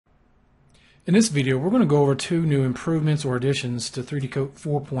In this video, we're going to go over two new improvements or additions to 3D Coat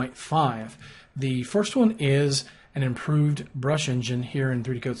 4.5. The first one is an improved brush engine here in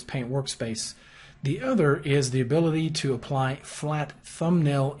 3D Coat's Paint Workspace. The other is the ability to apply flat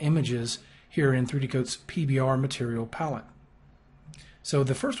thumbnail images here in 3D Coat's PBR material palette. So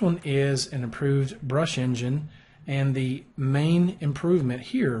the first one is an improved brush engine, and the main improvement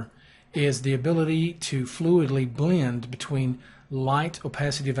here is the ability to fluidly blend between light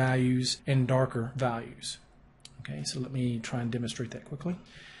opacity values and darker values. Okay, so let me try and demonstrate that quickly.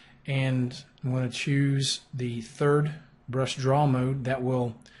 And I'm going to choose the third brush draw mode that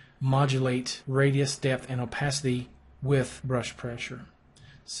will modulate radius, depth, and opacity with brush pressure.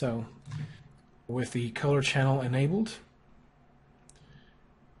 So with the color channel enabled,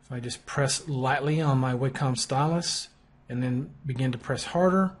 if I just press lightly on my Wacom stylus and then begin to press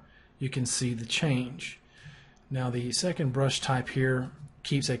harder, you can see the change. Now the second brush type here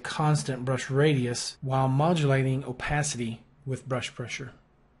keeps a constant brush radius while modulating opacity with brush pressure.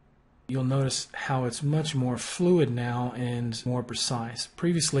 You'll notice how it's much more fluid now and more precise.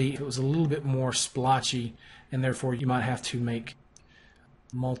 Previously it was a little bit more splotchy, and therefore you might have to make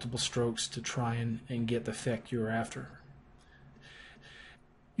multiple strokes to try and get the effect you're after.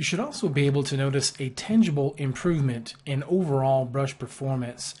 You should also be able to notice a tangible improvement in overall brush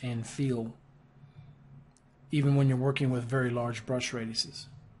performance and feel, even when you're working with very large brush radiuses.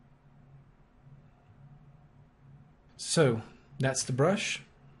 So that's the brush.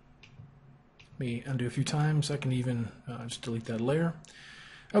 Let me undo a few times. I can even just delete that layer.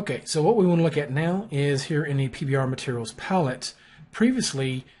 Okay, so what we want to look at now is here in the PBR Materials palette.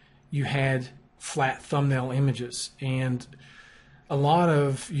 Previously you had flat thumbnail images, and a lot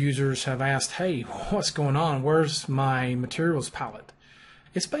of users have asked, hey, what's going on? Where's my materials palette?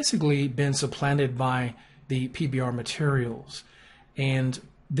 It's basically been supplanted by the PBR materials, and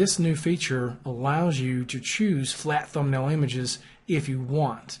this new feature allows you to choose flat thumbnail images if you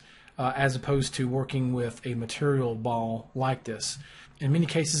want, as opposed to working with a material ball like this. In many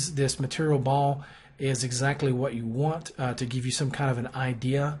cases, this material ball is exactly what you want to give you some kind of an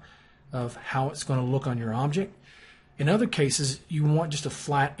idea of how it's going to look on your object. In other cases, you want just a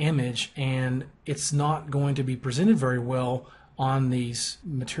flat image, and it's not going to be presented very well on these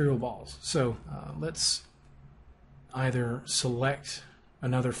material balls. So let's either select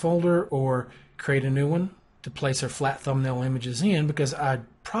another folder or create a new one to place our flat thumbnail images in, because I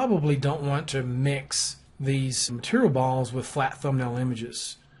probably don't want to mix these material balls with flat thumbnail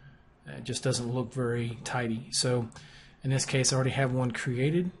images. It just doesn't look very tidy. So in this case I already have one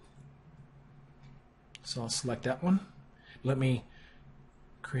created, so I'll select that one. Let me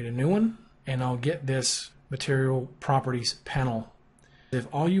create a new one, and I'll get this material properties panel. If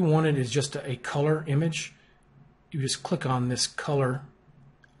all you wanted is just a color image, you just click on this color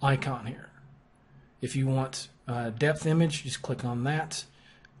icon here. If you want a depth image, just click on that.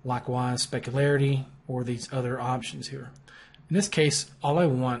 Likewise, specularity, or these other options here. In this case, all I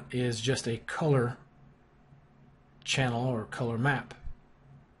want is just a color channel or color map.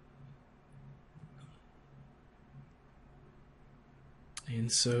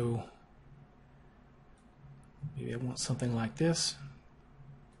 And so maybe I want something like this.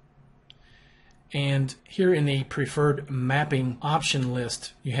 And here in the preferred mapping option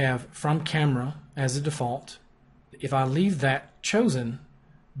list, you have from camera as a default. If I leave that chosen,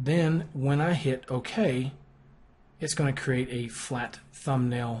 then when I hit OK, it's going to create a flat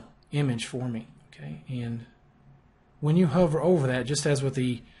thumbnail image for me. Okay, and when you hover over that, just as with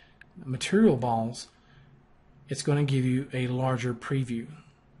the material balls, it's going to give you a larger preview.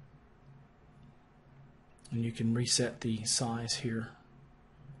 And you can reset the size here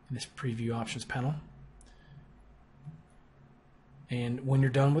in this preview options panel. And when you're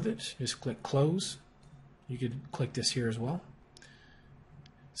done with it, just click close. You could click this here as well.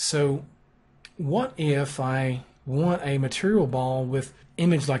 So what if I want a material ball with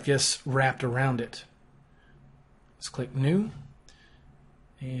image like this wrapped around it? Let's click new,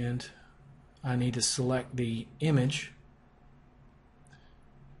 and I need to select the image.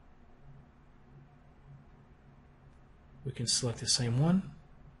 We can select the same one,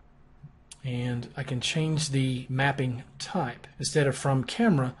 and I can change the mapping type. Instead of from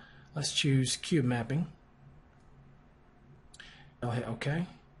camera, let's choose cube mapping. I'll hit OK.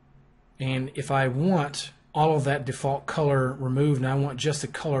 And if I want all of that default color removed and I want just the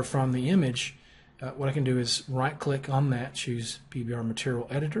color from the image, what I can do is right click on that, choose PBR Material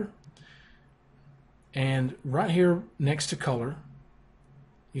Editor, and right here next to color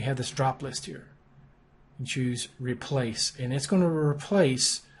you have this drop list here, and choose replace, and it's going to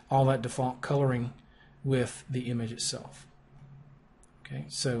replace all that default coloring with the image itself. Okay,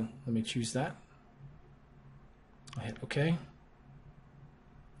 so let me choose that. I'll hit OK.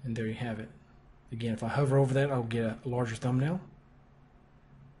 And there you have it. Again, if I hover over that, I'll get a larger thumbnail.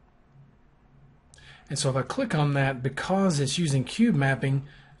 And so if I click on that, because it's using cube mapping,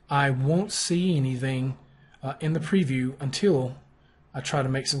 I won't see anything in the preview until I try to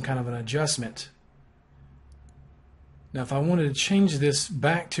make some kind of an adjustment. Now if I wanted to change this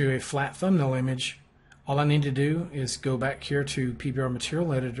back to a flat thumbnail image, all I need to do is go back here to PBR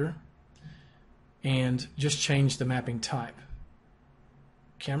Material Editor and just change the mapping type.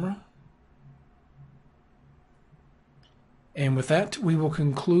 Camera. And with that, we will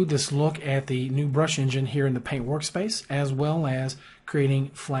conclude this look at the new brush engine here in the Paint workspace, as well as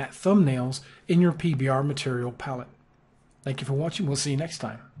creating flat thumbnails in your PBR material palette. Thank you for watching. We'll see you next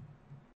time.